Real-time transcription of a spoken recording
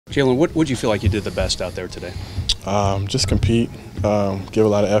Jalen, what would you feel like you did the best out there today? Just compete, give a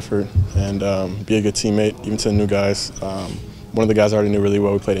lot of effort, and be a good teammate, even to the new guys. One of the guys I already knew really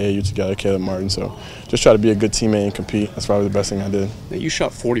well. We played AAU together, Caleb Martin. So just try to be a good teammate and compete. That's probably the best thing I did. Now, you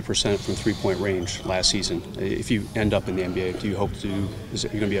shot 40% from three-point range last season. If you end up in the NBA, do you hope to? Is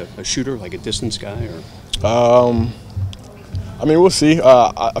it, you're going to be a shooter, like a distance guy, or? I mean, we'll see.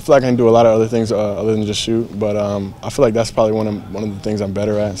 I feel like I can do a lot of other things other than just shoot, but I feel like that's probably one of the things I'm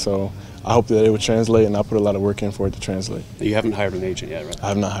better at. So I hope that it would translate, and I'll put a lot of work in for it to translate. You haven't hired an agent yet, right? I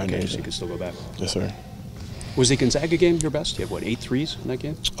have not hired an agent. So you can still go back. Yes, sir. Was the Gonzaga game your best? You had, what, 8 threes in that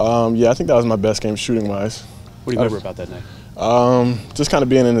game? Yeah, I think that was my best game shooting-wise. What do you remember about that night? Just kind of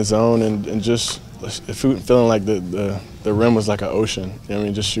being in the zone and just feeling like the rim was like an ocean. You know what I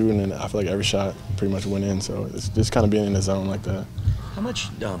mean? Just shooting, and I feel like every shot pretty much went in. So it's just kind of being in the zone like that. How much?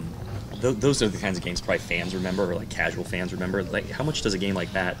 Those are the kinds of games probably fans remember, or like casual fans remember. Like, how much does a game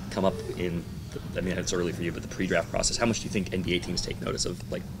like that come up in? I mean, it's early for you, but the pre-draft process. How much do you think NBA teams take notice of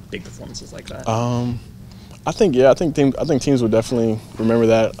like big performances like that? I think teams would definitely remember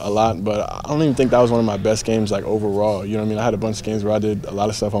that a lot, but I don't even think that was one of my best games like overall. You know what I mean? I had a bunch of games where I did a lot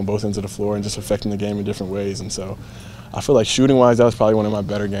of stuff on both ends of the floor and just affecting the game in different ways, and so I feel like shooting-wise that was probably one of my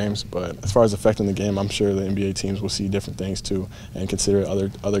better games. But as far as affecting the game, I'm sure the NBA teams will see different things too and consider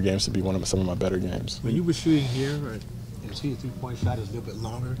other games to be some of my better games. When you were shooting here, and see a three-point shot is a little bit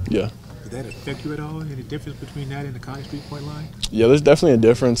longer. Yeah. Did that affect you at all? Any difference between that and the college three-point line? Yeah, there's definitely a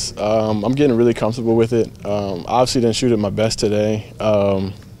difference. I'm getting really comfortable with it. I obviously didn't shoot at my best today,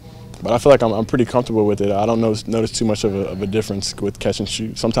 but I feel like I'm pretty comfortable with it. I don't notice too much of a difference with catch and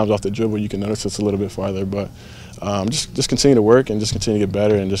shoot. Sometimes off the dribble you can notice it's a little bit farther, but just continue to work and just continue to get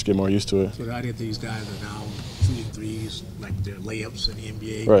better and just get more used to it. So the idea that these guys are now shooting threes like their layups in the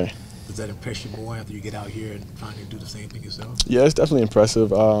NBA. Right. Does that impress you more after you get out here and trying to do the same thing yourself? Yeah, it's definitely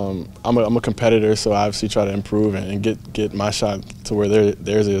impressive. I'm a competitor, so I obviously try to improve and get my shot to where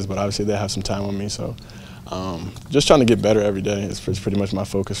theirs is, but obviously they have some time on me, so just trying to get better every day is pretty much my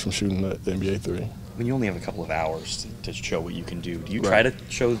focus from shooting the NBA three. When you only have a couple of hours to show what you can do you try to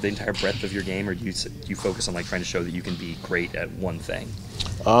show the entire breadth of your game, or do you focus on like trying to show that you can be great at one thing?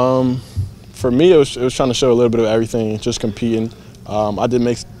 For me, it was trying to show a little bit of everything, just competing. I did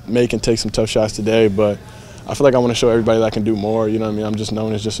make and take some tough shots today, but I feel like I want to show everybody that I can do more. You know what I mean? I'm just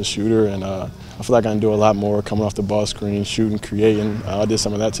known as just a shooter, and I feel like I can do a lot more coming off the ball screen, shooting, creating. I did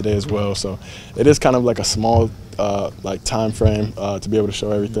some of that today as well. So it is kind of like a small like time frame to be able to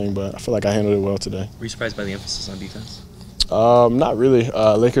show everything, but I feel like I handled it well today. Were you surprised by the emphasis on defense? Not really.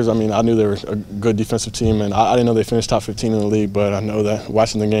 Lakers, I mean, I knew they were a good defensive team, and I didn't know they finished top 15 in the league, but I know that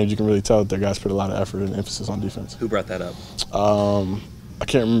watching the games, you can really tell that their guys put a lot of effort and emphasis on defense. Who brought that up? I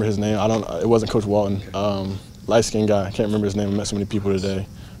can't remember his name. It wasn't Coach Walton. Light-skinned guy. I can't remember his name. I met so many people today,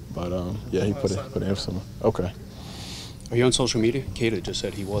 but yeah, he put an emphasis on it. Okay. Are you on social media? Kata just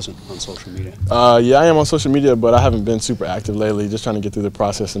said he wasn't on social media. Yeah, I am on social media, but I haven't been super active lately. Just trying to get through the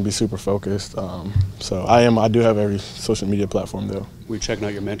process and be super focused. So I do have every social media platform though. Were you checking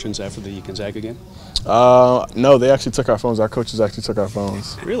out your mentions after the Gonzaga game? No, they actually took our phones. Our coaches actually took our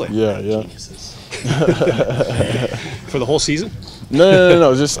phones. Really? Yeah, yeah. For the whole season?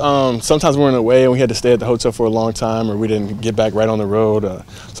 No. Just sometimes we're in away and we had to stay at the hotel for a long time, or we didn't get back right on the road.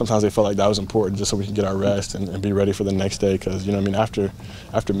 Sometimes they felt like that was important just so we could get our rest and be ready for the next day. Because you know, what I mean,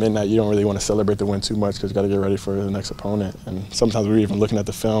 after midnight, you don't really want to celebrate the win too much because you got to get ready for the next opponent. And sometimes we were even looking at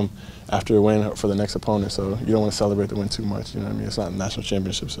the film after a win for the next opponent, so you don't want to celebrate the win too much. You know what I mean? It's not a national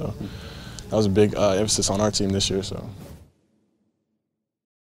championship, so that was a big emphasis on our team this year. So.